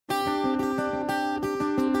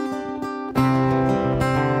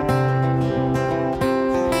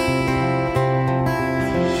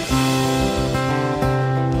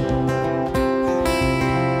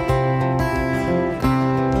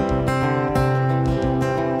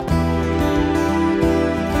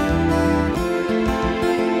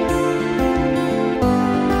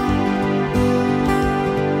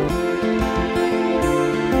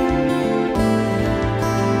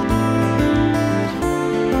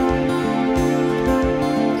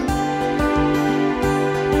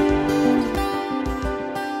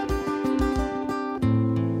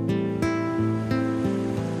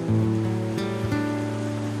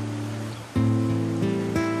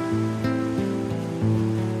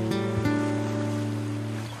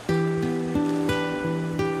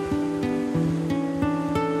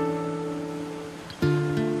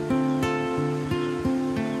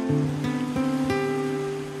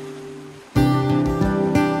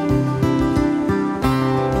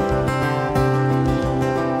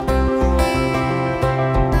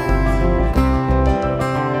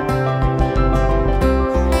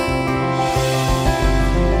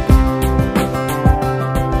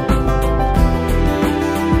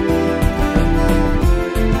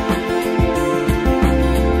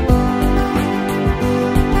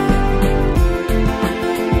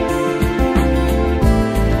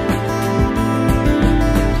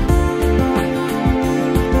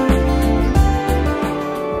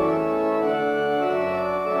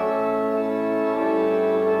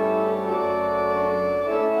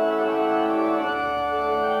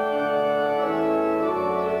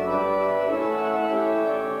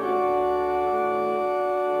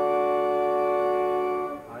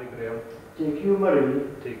take you, Maree,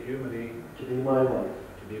 to be my wife.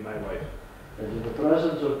 And in the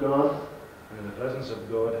presence of God,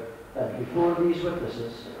 And before these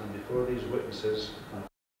witnesses,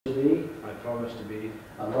 I promise to be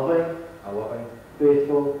a loving,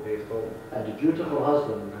 faithful, and a dutiful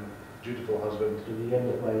husband to the end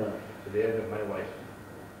of my life.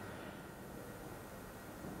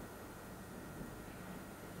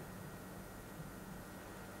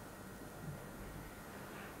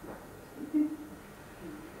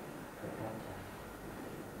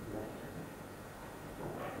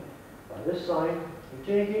 By this sign, we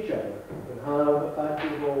take each other and have at you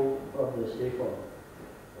hold from this day forward.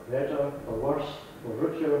 For better, for worse, for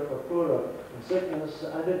richer, for poorer, in sickness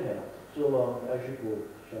and in health, so long as you both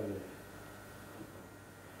shall live.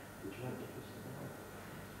 Would you like to kiss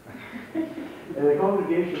them? The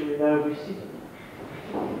congregation will now be seated.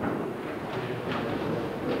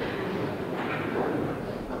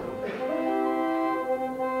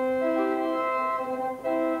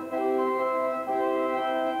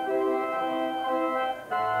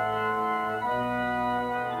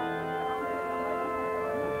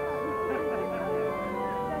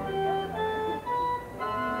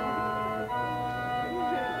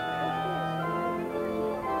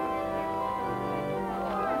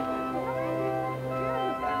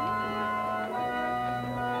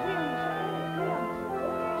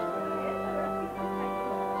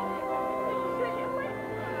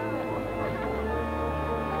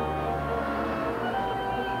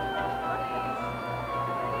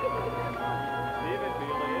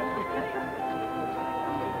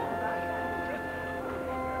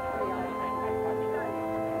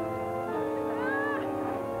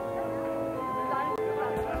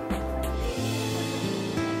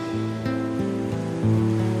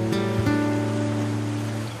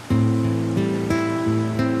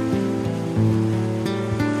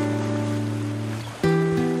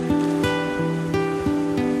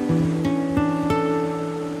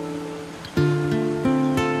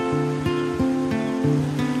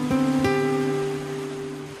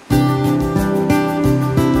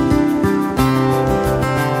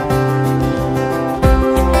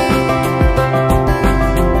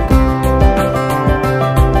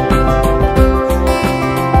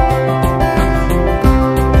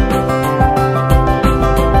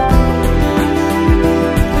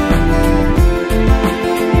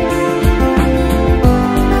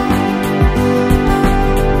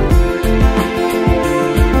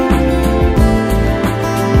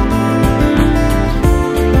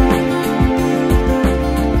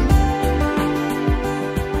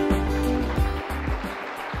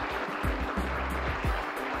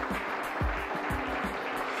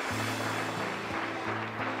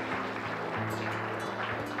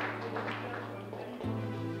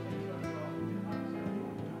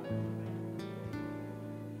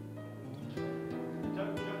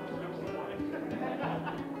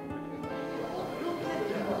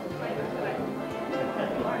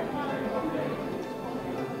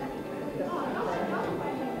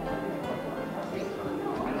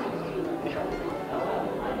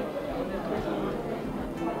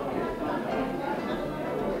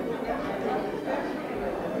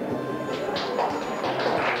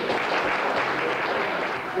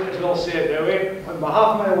 All say it their way. On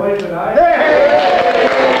behalf of my wife and I, I'd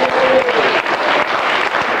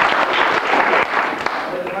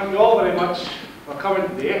like to thank you all very much for coming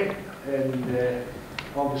today. And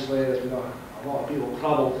obviously, there's been a lot of people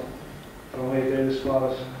travelled from way down as far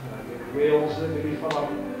as Wales, maybe further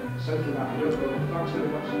south than that. Thanks very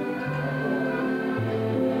much.